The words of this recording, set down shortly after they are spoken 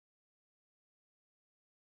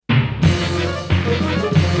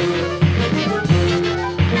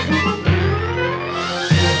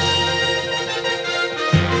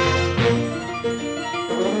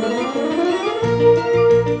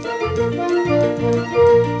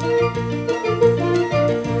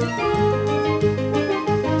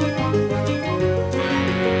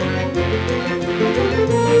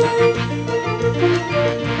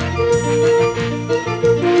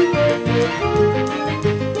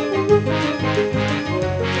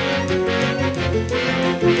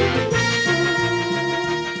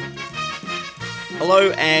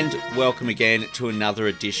Hello and welcome again to another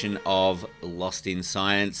edition of Lost in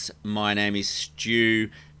Science. My name is Stu,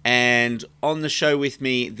 and on the show with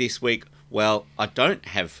me this week, well, I don't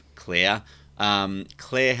have Claire.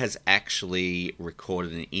 Claire has actually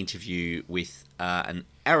recorded an interview with an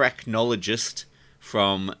arachnologist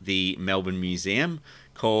from the Melbourne Museum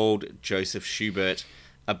called Joseph Schubert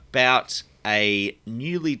about a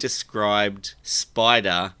newly described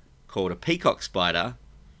spider called a peacock spider,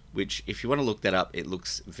 which, if you want to look that up, it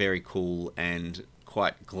looks very cool and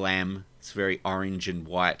quite glam. It's very orange and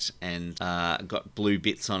white and got blue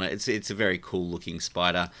bits on it. It's a very cool looking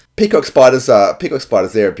spider. Peacock spiders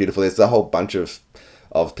there are beautiful. There's a whole bunch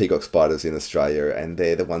of peacock spiders in Australia, and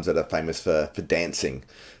they're the ones that are famous for dancing,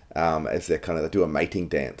 as they do a mating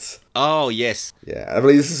dance. Oh, yes. Yeah, I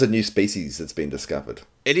believe this is a new species that's been discovered.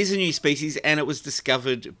 It is a new species, and it was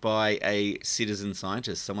discovered by a citizen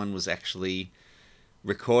scientist. Someone was actually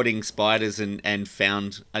recording spiders and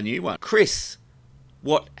found a new one. Chris,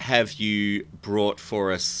 what have you brought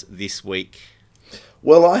for us this week?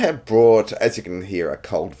 Well, I have brought, as you can hear, a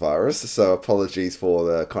cold virus, so apologies for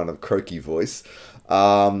the kind of croaky voice.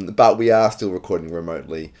 But we are still recording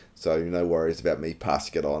remotely, so no worries about me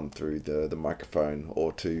passing it on through the microphone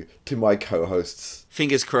or to my co-hosts.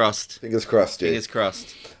 Fingers crossed. Fingers crossed, yeah. Fingers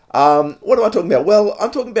crossed. What am I talking about? Well, I'm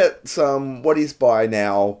talking about some what is by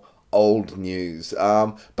now old news.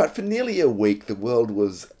 But for nearly a week, the world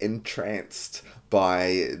was entranced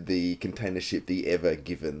by the container ship, the Ever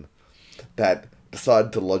Given, that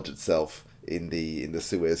decided to lodge itself in the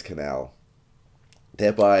Suez Canal,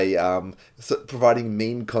 thereby providing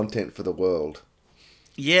meme content for the world.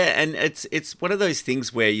 Yeah, and it's one of those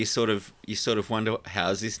things where you sort of wonder, how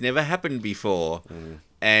has this never happened before?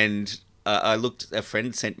 And a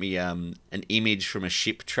friend sent me an image from a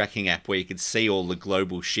ship tracking app where you could see all the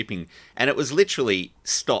global shipping, and it was literally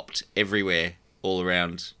stopped everywhere all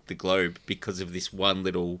around the globe because of this one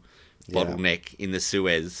little bottleneck in the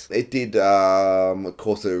Suez. It did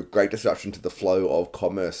cause a great disruption to the flow of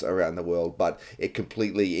commerce around the world, but it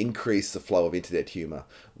completely increased the flow of internet humour,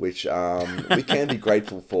 which we can be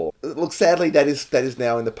grateful for. Look, sadly, that is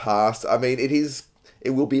now in the past. I mean, it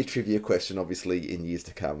will be a trivia question, obviously, in years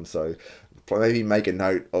to come. So maybe make a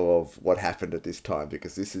note of what happened at this time,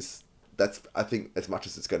 because that's I think as much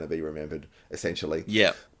as it's going to be remembered, essentially.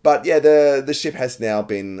 Yeah. But yeah, the ship has now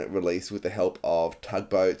been released with the help of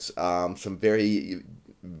tugboats, some very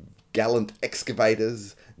gallant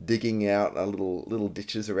excavators digging out little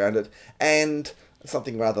ditches around it, and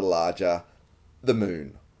something rather larger, the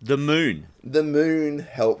moon. The moon. The moon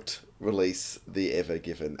helped release the Ever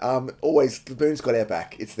Given. Always, the moon's got our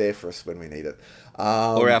back. It's there for us when we need it.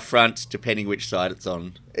 Or our front, depending which side it's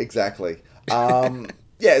on. Exactly.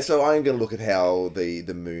 Yeah, so I'm going to look at how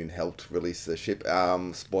the moon helped release the ship.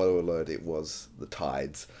 Spoiler alert, it was the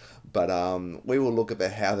tides. But we will look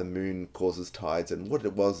at how the moon causes tides and what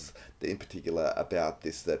it was in particular about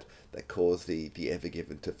this that caused the Ever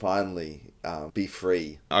Given to finally be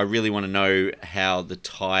free. I really want to know how the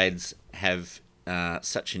tides have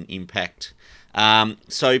such an impact.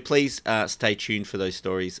 So please stay tuned for those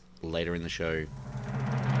stories later in the show.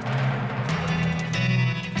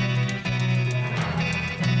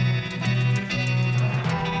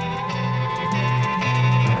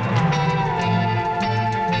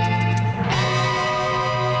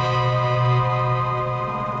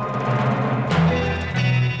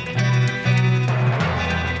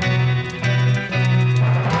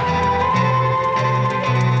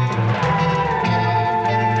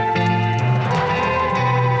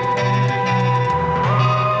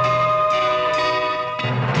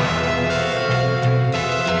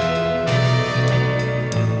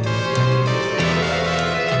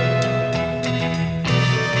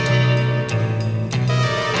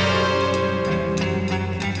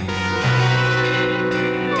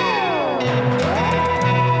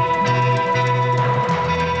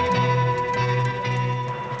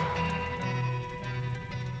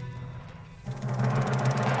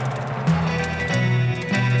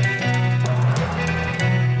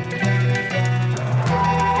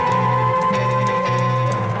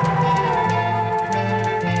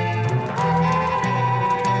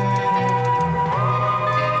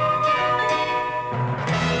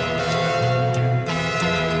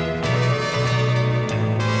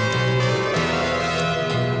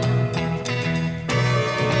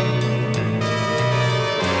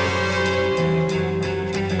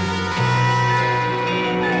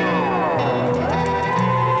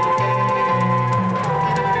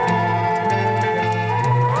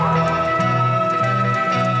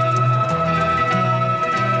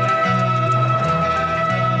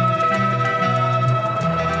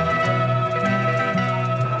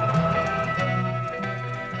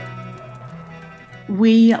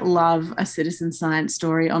 We love a citizen science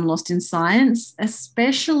story on Lost in Science,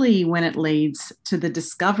 especially when it leads to the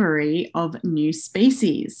discovery of new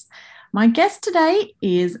species. My guest today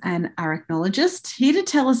is an arachnologist here to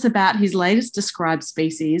tell us about his latest described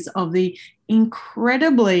species of the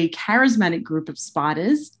incredibly charismatic group of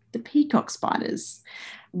spiders, the peacock spiders,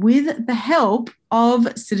 with the help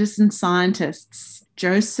of citizen scientists.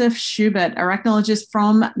 Joseph Schubert, arachnologist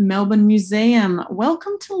from Melbourne Museum.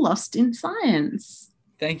 Welcome to Lost in Science.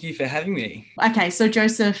 Thank you for having me. Okay, so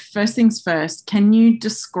Joseph, first things first, can you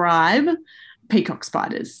describe peacock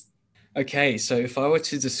spiders? Okay, so if I were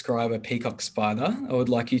to describe a peacock spider, I would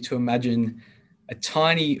like you to imagine a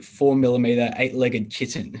tiny 4mm eight-legged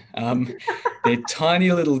kitten. They're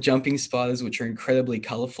tiny little jumping spiders which are incredibly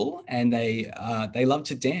colourful, and they love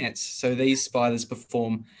to dance. So these spiders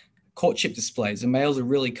perform courtship displays. The males are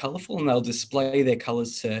really colourful and they'll display their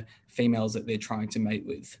colours to females that they're trying to mate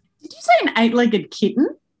with. Did you say an eight-legged kitten?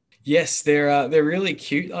 Yes, they're really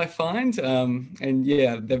cute, I find. And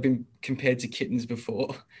yeah, they've been compared to kittens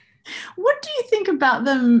before. What do you think about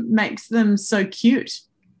them makes them so cute?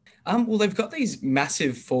 Well, they've got these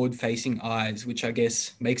massive forward-facing eyes, which I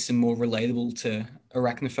guess makes them more relatable to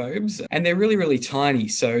arachnophobes. And they're really, really tiny,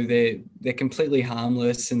 so they're completely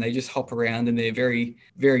harmless and they just hop around and they're very,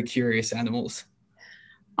 very curious animals.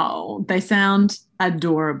 Oh, they sound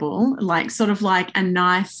adorable, like sort of like a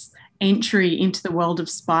nice entry into the world of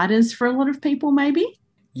spiders for a lot of people, maybe?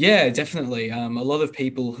 Yeah, definitely. A lot of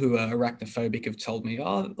people who are arachnophobic have told me,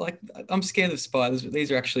 oh, like, I'm scared of spiders, but these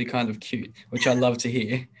are actually kind of cute, which I love to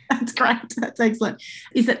hear. That's great. That's excellent.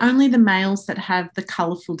 Is it only the males that have the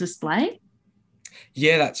colourful display?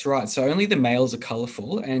 Yeah, that's right. So only the males are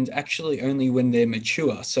colourful, and actually only when they're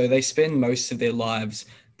mature. So they spend most of their lives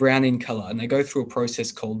brown in colour, and they go through a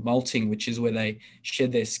process called molting, which is where they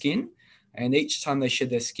shed their skin. And each time they shed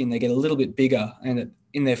their skin, they get a little bit bigger. And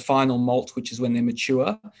in their final molt, which is when they're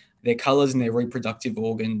mature, their colours and their reproductive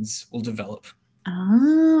organs will develop.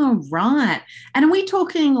 Oh, right. And are we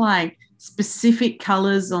talking like specific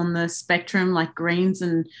colours on the spectrum, like greens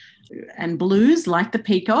and blues, like the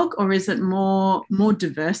peacock, or is it more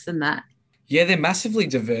diverse than that? Yeah, they're massively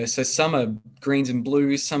diverse. So some are greens and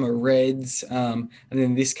blues, some are reds. And then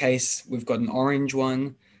in this case, we've got an orange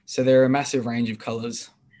one. So they're a massive range of colours.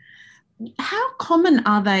 How common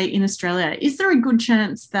are they in Australia? Is there a good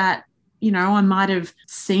chance that, I might have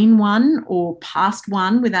seen one or passed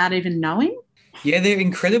one without even knowing? Yeah, they're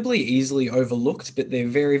incredibly easily overlooked, but they're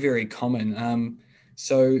very, very common.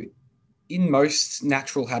 So in most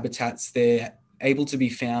natural habitats, they're able to be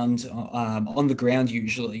found on the ground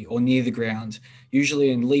usually, or near the ground,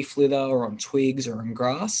 usually in leaf litter or on twigs or on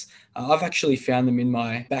grass. I've actually found them in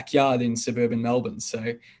my backyard in suburban Melbourne,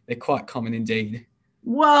 so they're quite common indeed.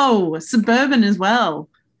 Whoa, suburban as well.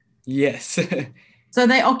 Yes. So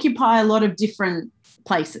they occupy a lot of different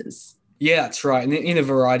places. Yeah, that's right. And in a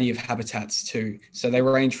variety of habitats too. So they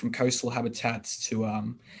range from coastal habitats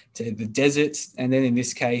to the desert. And then in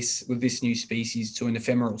this case, with this new species, to an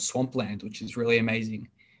ephemeral swampland, which is really amazing.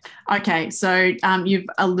 Okay, so you've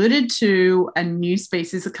alluded to a new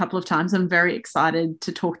species a couple of times. I'm very excited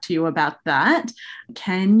to talk to you about that.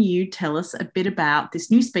 Can you tell us a bit about this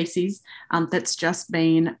new species that's just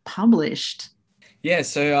been published? Yeah,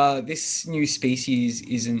 so this new species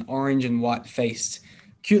is an orange and white-faced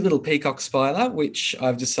cute little peacock spider, which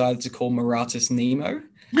I've decided to call Maratus nemo,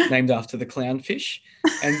 named after the clownfish.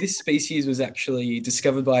 And this species was actually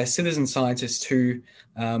discovered by a citizen scientist who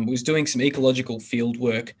was doing some ecological field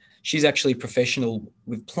work. She's actually professional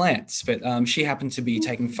with plants, but she happened to be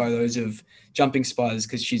taking photos of jumping spiders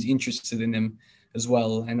because she's interested in them as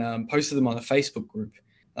well, and posted them on a Facebook group.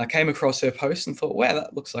 I came across her post and thought, wow,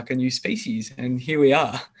 that looks like a new species. And here we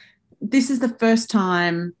are. This is the first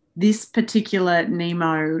time this particular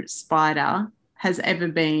Nemo spider has ever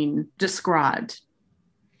been described.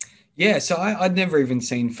 Yeah, so I'd never even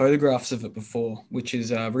seen photographs of it before, which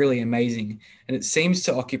is really amazing. And it seems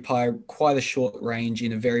to occupy quite a short range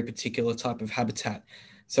in a very particular type of habitat.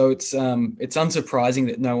 So it's unsurprising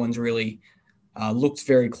that no one's really looked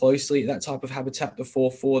very closely at that type of habitat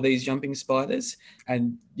before for these jumping spiders.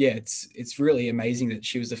 And yeah, it's really amazing that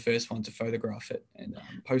she was the first one to photograph it and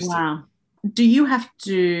post it. Wow. Do you have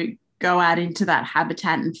to go out into that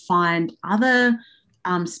habitat and find other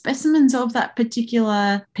specimens of that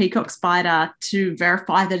particular peacock spider to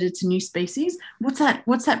verify that it's a new species? What's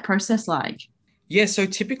that process like? Yeah, so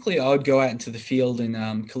typically I would go out into the field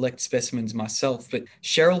and collect specimens myself, but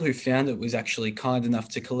Cheryl, who found it, was actually kind enough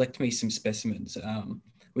to collect me some specimens,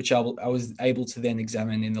 which I was able to then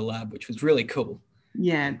examine in the lab, which was really cool.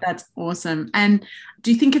 Yeah, that's awesome. And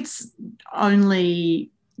do you think it's only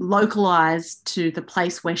localized to the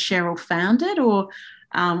place where Cheryl found it, or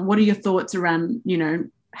what are your thoughts around,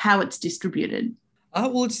 how it's distributed?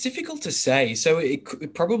 Well, it's difficult to say. So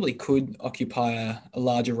it probably could occupy a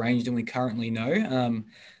larger range than we currently know.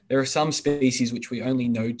 There are some species which we only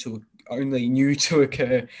knew to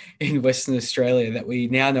occur in Western Australia that we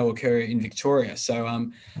now know occur in Victoria. So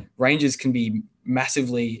ranges can be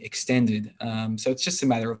massively extended. So it's just a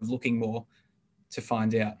matter of looking more to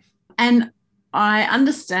find out. And I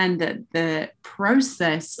understand that the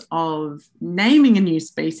process of naming a new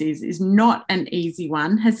species is not an easy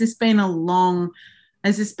one. Has this been a long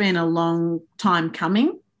time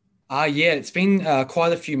coming? Yeah, it's been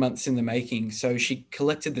quite a few months in the making. So she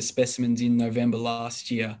collected the specimens in November last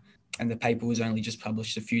year, and the paper was only just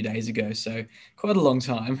published a few days ago. So quite a long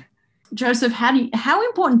time. Joseph, how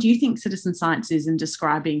important do you think citizen science is in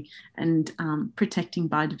describing and protecting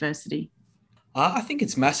biodiversity? I think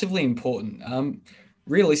it's massively important.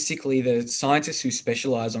 Realistically, the scientists who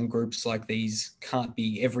specialize on groups like these can't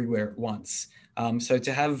be everywhere at once. So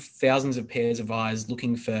to have thousands of pairs of eyes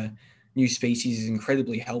looking for new species is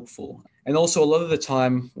incredibly helpful. And also a lot of the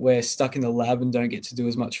time we're stuck in the lab and don't get to do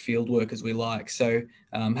as much field work as we like. So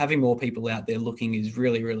having more people out there looking is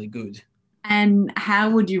really, really good. And how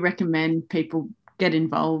would you recommend people get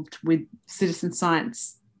involved with citizen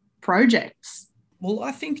science projects? Well,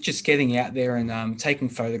 I think just getting out there and taking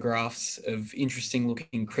photographs of interesting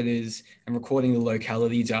looking critters and recording the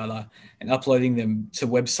locality data and uploading them to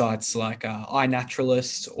websites like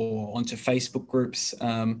iNaturalist or onto Facebook groups,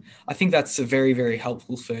 I think that's a very, very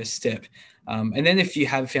helpful first step. And then if you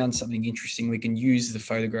have found something interesting, we can use the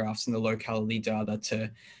photographs and the locality data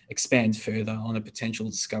to expand further on a potential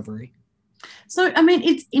discovery. So, I mean,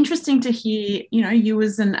 it's interesting to hear, you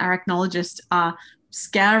as an arachnologist are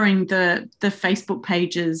scouring the Facebook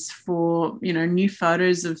pages for, new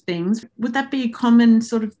photos of things. Would that be a common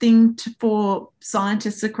sort of thing for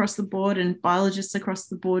scientists across the board and biologists across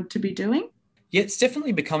the board to be doing? Yeah, it's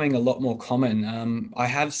definitely becoming a lot more common. I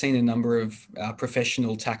have seen a number of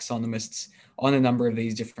professional taxonomists on a number of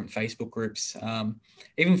these different Facebook groups,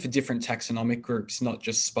 even for different taxonomic groups, not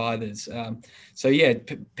just spiders. So yeah,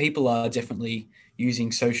 people are definitely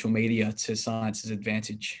using social media to science's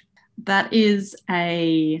advantage. That is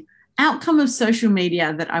a outcome of social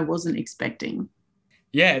media that I wasn't expecting.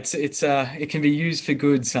 Yeah, it can be used for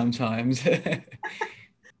good sometimes.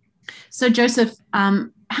 So Joseph, how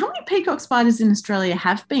many peacock spiders in Australia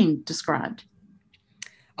have been described?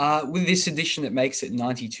 With this edition, it makes it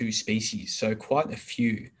 92 species, so quite a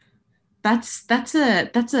few. That's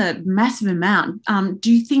a massive amount.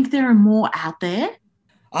 Do you think there are more out there?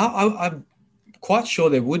 I'm quite sure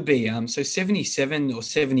there would be. So 77 or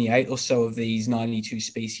 78 or so of these 92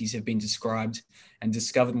 species have been described and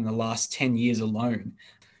discovered in the last 10 years alone.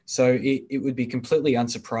 So it would be completely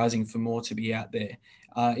unsurprising for more to be out there.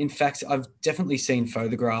 In fact, I've definitely seen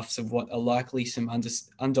photographs of what are likely some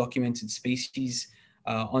undocumented species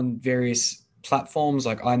on various platforms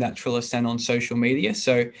like iNaturalist and on social media.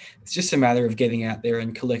 So it's just a matter of getting out there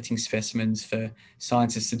and collecting specimens for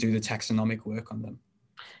scientists to do the taxonomic work on them.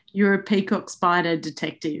 You're a peacock spider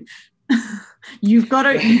detective. You've got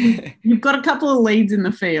a couple of leads in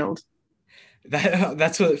the field.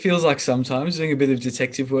 That's what it feels like sometimes, doing a bit of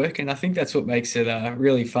detective work, and I think that's what makes it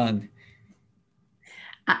really fun.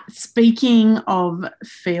 Speaking of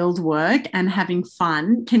field work and having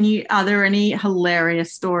fun, are there any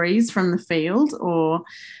hilarious stories from the field or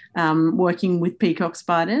working with peacock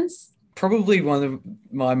spiders? Probably one of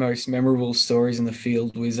my most memorable stories in the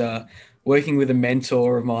field was working with a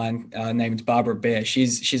mentor of mine named Barbara Bear.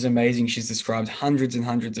 She's amazing. She's described hundreds and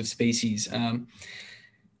hundreds of species.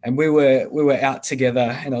 And we were out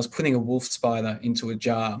together, and I was putting a wolf spider into a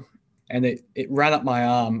jar, and it ran up my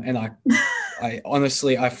arm, and I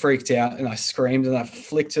honestly freaked out, and I screamed, and I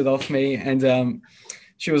flicked it off me, and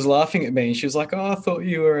she was laughing at me, and she was like, "Oh, I thought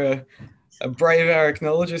you were a brave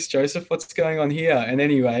arachnologist, Joseph. What's going on here?" And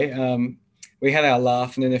anyway, we had our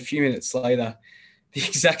laugh, and then a few minutes later, the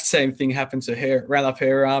exact same thing happened to her. It ran up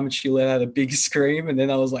her arm, and she let out a big scream, and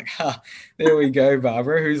then I was like, there we go,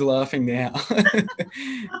 Barbara. Who's laughing now?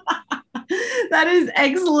 That is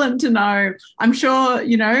excellent to know. I'm sure,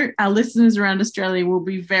 our listeners around Australia will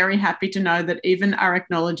be very happy to know that even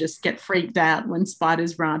arachnologists get freaked out when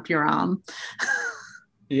spiders run up your arm.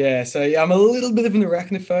 Yeah, so yeah, I'm a little bit of an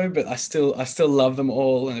arachnophobe, but I still love them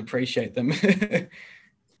all and appreciate them.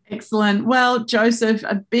 Excellent. Well, Joseph,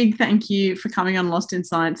 a big thank you for coming on Lost in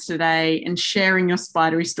Science today and sharing your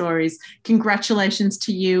spidery stories. Congratulations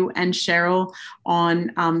to you and Cheryl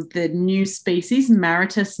on the new species,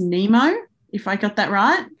 Maritus nemo, if I got that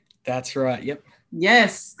right. That's right, yep.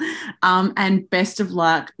 Yes. And best of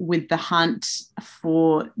luck with the hunt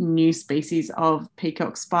for new species of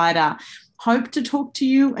peacock spider. Hope to talk to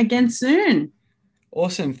you again soon.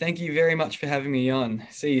 Awesome. Thank you very much for having me on.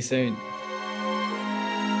 See you soon.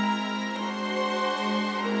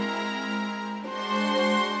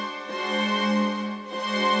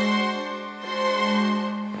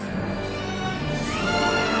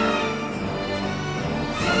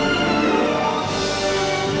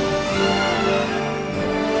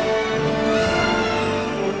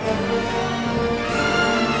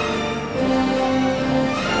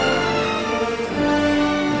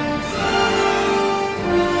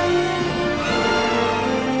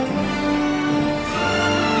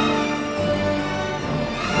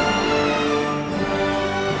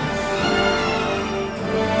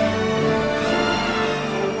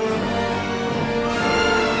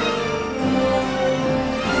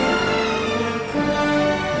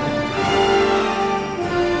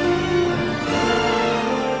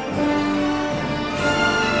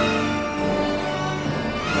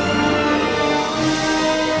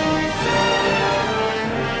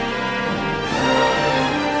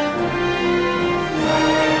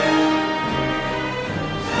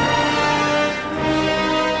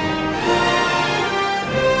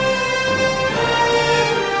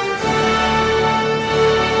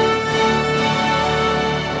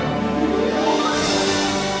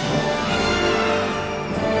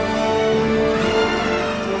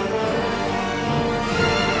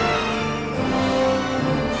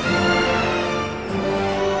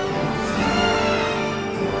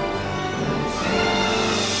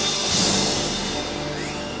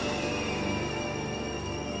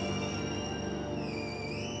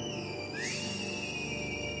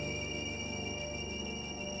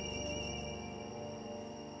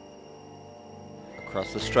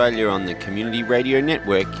 Across Australia on the Community Radio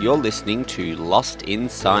Network, you're listening to Lost in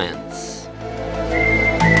Science.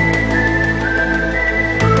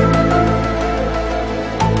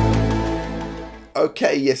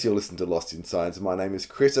 Okay, yes, you're listening to Lost in Science. My name is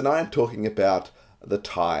Chris, and I am talking about the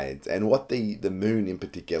tides and what the moon in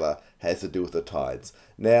particular has to do with the tides.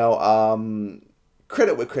 Now,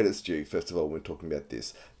 credit where credit's due, first of all, when we're talking about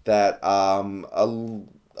this, that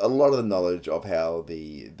a lot of the knowledge of how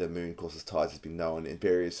the moon causes tides has been known in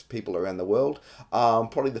various people around the world.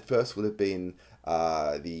 Probably the first would have been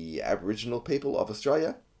the Aboriginal people of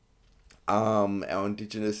Australia. Our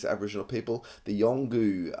indigenous Aboriginal people, the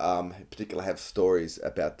Yolngu, in particular, have stories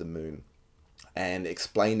about the moon and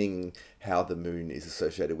explaining how the moon is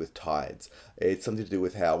associated with tides. It's something to do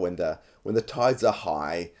with how when the tides are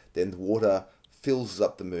high, then the water fills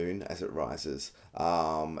up the moon as it rises,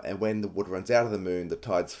 and when the water runs out of the moon, the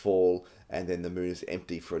tides fall, and then the moon is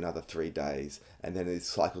empty for another 3 days, and then this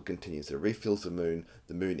cycle continues. It refills the moon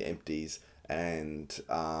empties, and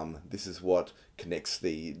this is what connects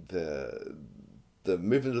the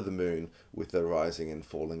movement of the moon with the rising and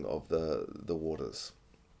falling of the waters.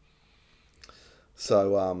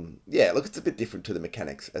 So yeah, look, it's a bit different to the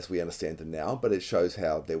mechanics as we understand them now, but it shows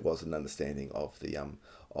how there was an understanding of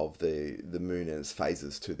the moon and its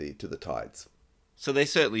phases to the tides. So they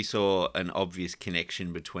certainly saw an obvious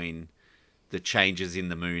connection between the changes in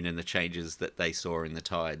the moon and the changes that they saw in the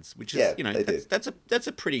tides, which is, that's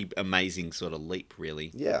a pretty amazing sort of leap,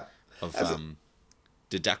 really. Yeah. Of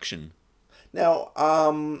deduction. Now,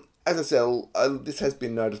 as I said, this has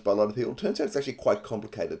been noticed by a lot of people. It turns out it's actually quite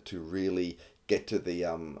complicated to really get to the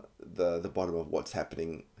bottom of what's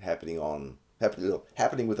happening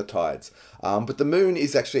with the tides. But the moon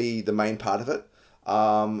is actually the main part of it.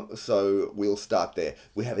 So we'll start there.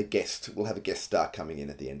 We'll have a guest star coming in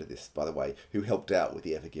at the end of this, by the way, who helped out with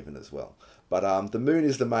the Ever Given as well. But the moon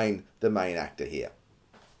is the main actor here.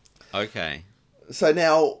 Okay. So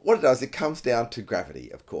now, what it does, it comes down to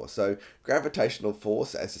gravity, of course. So gravitational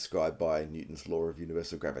force, as described by Newton's law of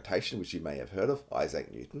universal gravitation, which you may have heard of,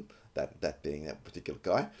 Isaac Newton, that being that particular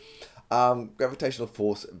guy. Gravitational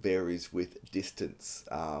force varies with distance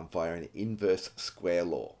via an inverse square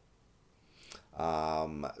law.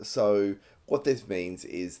 So what this means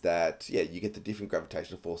is that, you get the different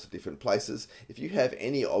gravitational force at different places. If you have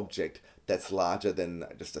any object that's larger than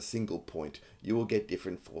just a single point, you will get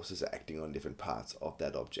different forces acting on different parts of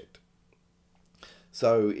that object.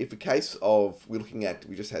 So if a case of, we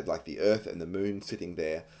just had like the Earth and the Moon sitting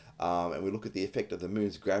there, and we look at the effect of the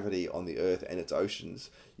Moon's gravity on the Earth and its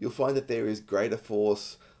oceans, you'll find that there is greater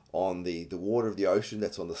force on the water of the ocean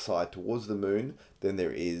that's on the side towards the Moon than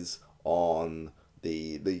there is on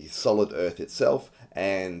the solid Earth itself,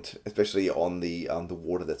 and especially on the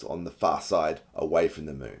water that's on the far side away from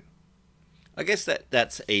the Moon. I guess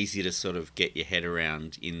that's easy to sort of get your head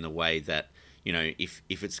around in the way that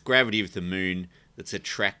if it's gravity of the moon that's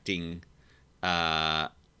attracting,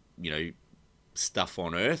 stuff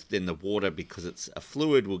on Earth, then the water, because it's a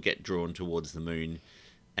fluid, will get drawn towards the moon,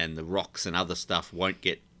 and the rocks and other stuff won't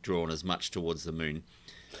get drawn as much towards the moon.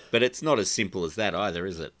 But it's not as simple as that either,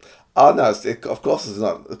 is it? Oh no, of course it's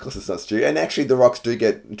not. Of course it's not, Stu. And actually, the rocks do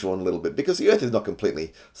get drawn a little bit because the Earth is not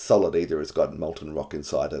completely solid either. It's got molten rock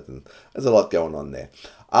inside it, and there's a lot going on there.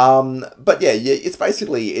 But yeah, it's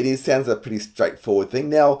basically sounds a pretty straightforward thing.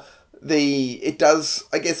 Now, it does.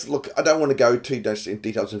 I guess. Look, I don't want to go too much in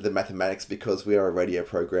details into the mathematics because we are a radio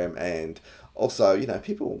program, and also,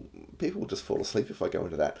 people just fall asleep if I go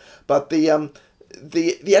into that. But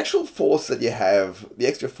the actual force that you have, the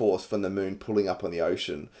extra force from the moon pulling up on the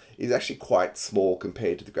ocean, is actually quite small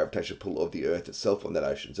compared to the gravitational pull of the Earth itself on that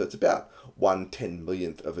ocean. So it's about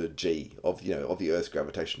 1/10,000,000th of a g of the Earth's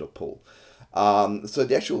gravitational pull. So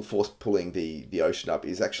the actual force pulling the ocean up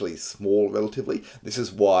is actually small relatively. This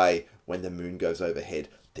is why when the moon goes overhead,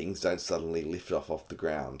 things don't suddenly lift off the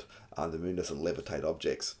ground. The moon doesn't levitate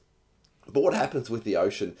objects. But what happens with the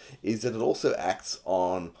ocean is that it also acts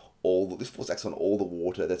on this force acts on all the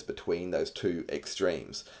water that's between those two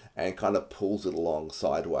extremes and kind of pulls it along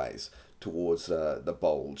sideways towards the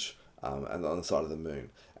bulge and on the side of the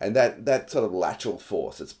moon. And that sort of lateral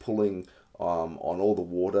force, it's pulling on all the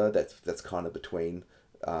water that's kind of between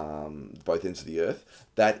both ends of the Earth,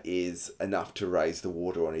 that is enough to raise the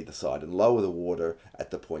water on either side and lower the water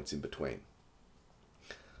at the points in between.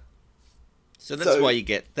 So that's why you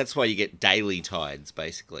get daily tides,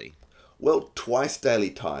 basically. Well, twice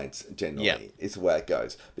daily tides generally is the way it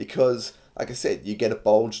goes. Because, like I said, you get a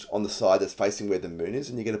bulge on the side that's facing where the moon is,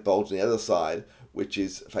 and you get a bulge on the other side, which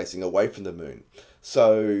is facing away from the moon.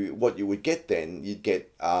 So what you would get then, you'd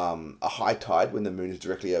get a high tide when the moon is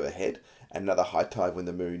directly overhead, and another high tide when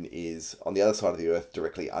the moon is on the other side of the Earth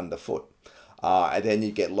directly underfoot. And then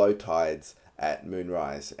you get low tides at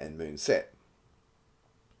moonrise and moonset.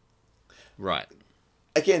 Right.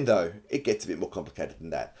 Again, though, it gets a bit more complicated than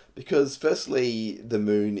that. Because, firstly, the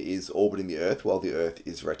moon is orbiting the Earth while the Earth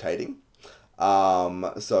is rotating.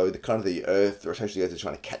 So the rotation of the Earth is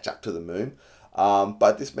trying to catch up to the moon.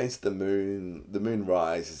 But this means the moon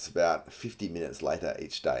rise is about 50 minutes later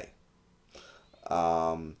each day.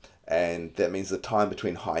 And that means the time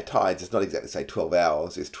between high tides is not exactly, say, 12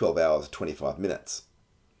 hours. It's 12 hours, 25 minutes.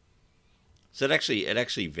 So it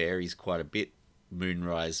actually varies quite a bit,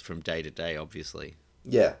 moonrise from day to day, obviously.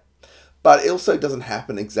 Yeah. But it also doesn't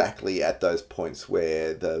happen exactly at those points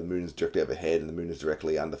where the moon is directly overhead and the moon is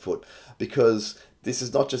directly underfoot, because this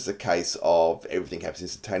is not just a case of everything happens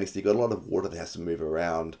instantaneously. You've got a lot of water that has to move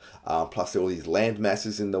around, plus there are all these land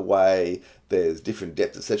masses in the way, there's different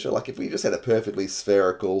depths, etc. Like if we just had a perfectly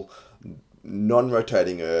spherical,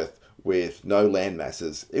 non-rotating Earth with no land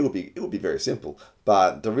masses, it would be very simple.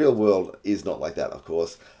 But the real world is not like that, of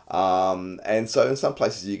course. And so in some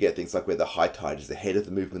places you get things like where the high tide is ahead of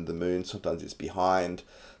the movement of the moon, sometimes it's behind,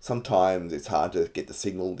 sometimes it's hard to get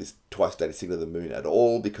this twice daily signal of the moon at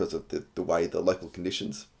all because of the way the local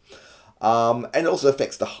conditions. And it also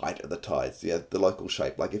affects the height of the tides, the local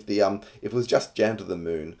shape. Like if it was just jammed to the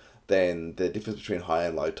moon, then the difference between high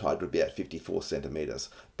and low tide would be at 54 centimeters.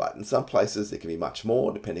 But in some places it can be much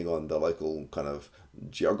more, depending on the local kind of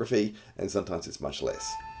geography, and sometimes it's much less.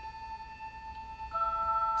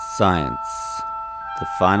 Science, the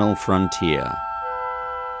final frontier.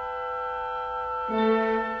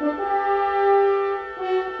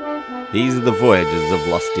 These are the voyages of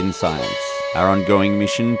Lost in Science, our ongoing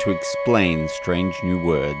mission to explain strange new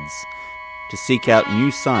words, to seek out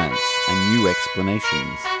new science and new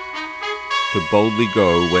explanations, to boldly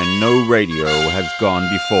go where no radio has gone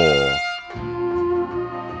before.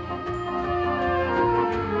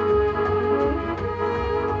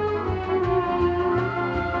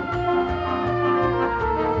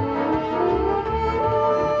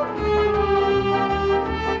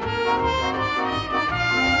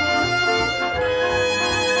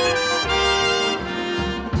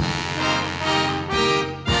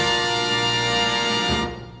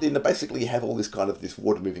 Basically, you have all this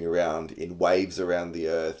water moving around in waves around the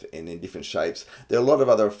Earth and in different shapes. There are a lot of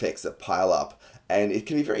other effects that pile up, and it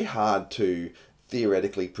can be very hard to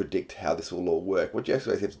theoretically predict how this will all work. What you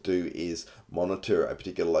actually have to do is monitor a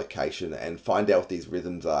particular location and find out what these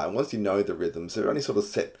rhythms are. And once you know the rhythms, there are only sort of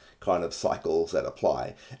set kind of cycles that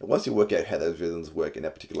apply. And once you work out how those rhythms work in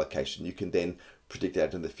that particular location, you can then predict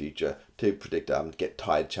out in the future to get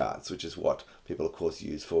tide charts, which is what people, of course,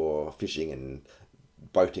 use for fishing and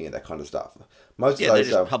boating and that kind of stuff. Most of those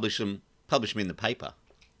they just publish them in the paper.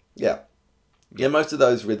 Yeah, most of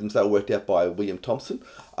those rhythms, they were worked out by William Thomson,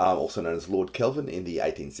 also known as Lord Kelvin, in the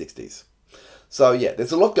 1860s. So yeah,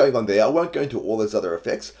 there's a lot going on there. I won't go into all those other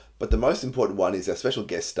effects, but the most important one is our special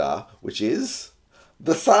guest star, which is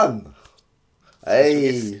the sun.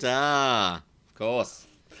 Hey, Star, of course.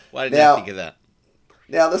 Why didn't I think of that?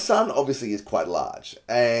 Now, the sun obviously is quite large,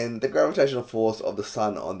 and the gravitational force of the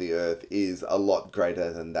sun on the Earth is a lot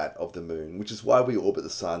greater than that of the moon, which is why we orbit the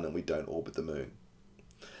sun and we don't orbit the moon.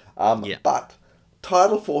 But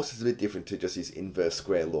tidal force is a bit different to just this inverse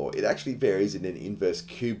square law. It actually varies in an inverse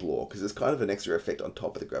cube law, because there's kind of an extra effect on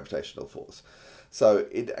top of the gravitational force. So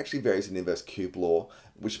it actually varies in inverse cube law,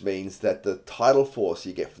 which means that the tidal force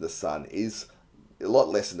you get from the sun is a lot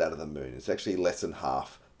less than that of the moon. It's actually less than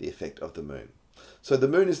half the effect of the moon. So the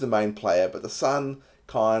moon is the main player, but the sun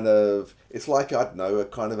it's like, I don't know, a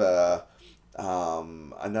kind of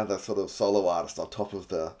another sort of solo artist on top of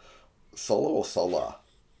the solar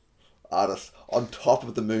artist on top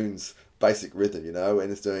of the moon's basic rhythm,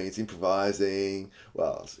 and it's improvising.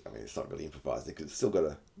 Well, I mean, it's not really improvising because it's still got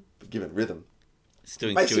a given rhythm. It's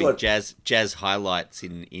doing jazz highlights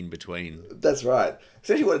in between. That's right.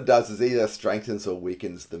 Essentially what it does is either strengthens or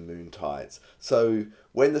weakens the moon tides. So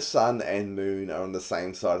when the sun and moon are on the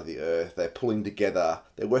same side of the Earth, they're pulling together,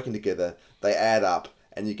 they're working together, they add up,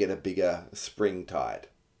 and you get a bigger spring tide,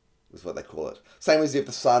 is what they call it. Same as if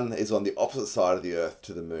the sun is on the opposite side of the Earth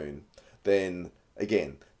to the moon, then,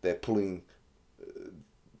 again, they're pulling...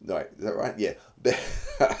 No, is that right? Yeah.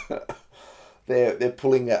 They're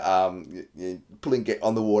pulling on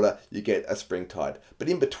the water, you get a spring tide. But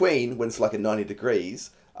in between, when it's like at 90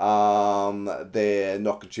 degrees, they're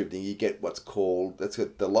not contributing. You get what's called, that's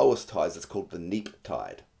the lowest tides, that's called the neap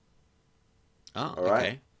tide. Oh, all right?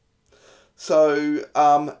 Okay. So,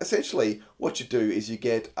 essentially, what you do is you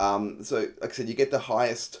get, so like I said, you get the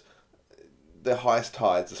highest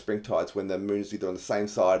tides, the spring tides, when the moon is either on the same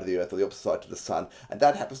side of the Earth or the opposite side to the sun, and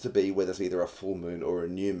that happens to be where there's either a full moon or a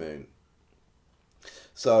new moon.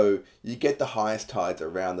 So you get the highest tides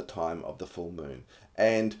around the time of the full moon.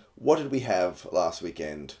 And what did we have last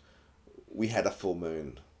weekend? We had a full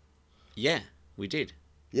moon. Yeah, we did.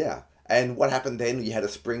 Yeah. And what happened then? You had a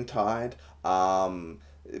spring tide.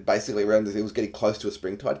 Basically, around it was getting close to a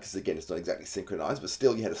spring tide because, again, it's not exactly synchronized, but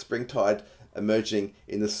still you had a spring tide emerging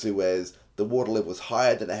in the Suez. The water level was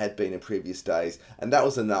higher than it had been in previous days, and that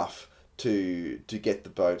was enough to get the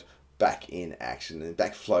boat back in action and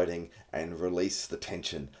back floating and release the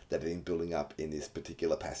tension that had been building up in this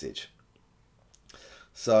particular passage.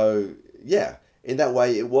 So yeah, in that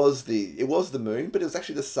way it was the moon, but it was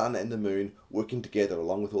actually the sun and the moon working together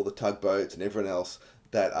along with all the tugboats and everyone else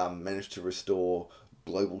that managed to restore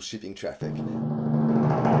global shipping traffic.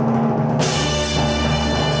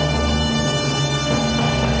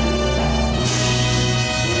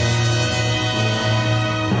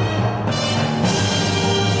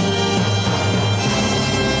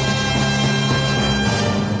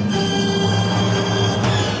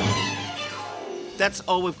 That's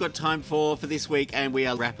all we've got time for this week, and we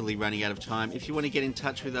are rapidly running out of time. If you want to get in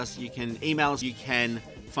touch with us, you can email us. You can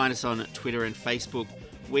find us on Twitter and Facebook.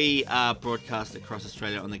 We are broadcast across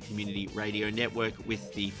Australia on the Community Radio Network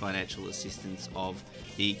with the financial assistance of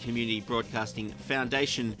the Community Broadcasting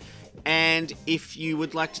Foundation. And if you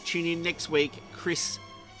would like to tune in next week, Chris,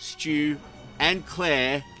 Stu, and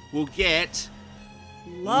Claire will get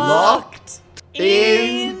Locked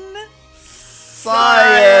in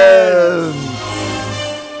Science!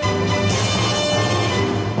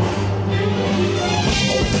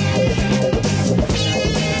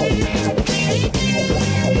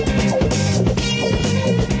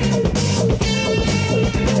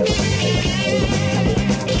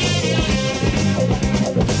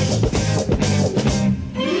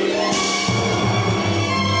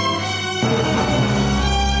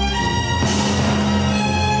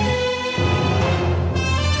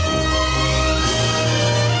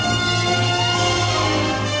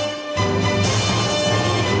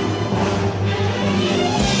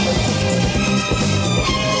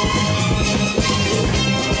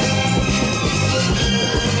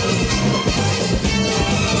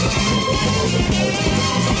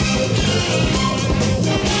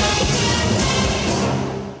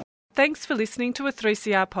 Thanks for listening to a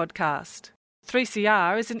 3CR podcast.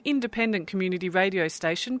 3CR is an independent community radio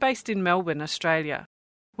station based in Melbourne, Australia.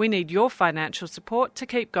 We need your financial support to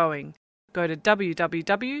keep going. Go to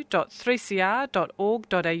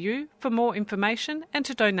www.3cr.org.au for more information and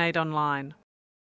to donate online.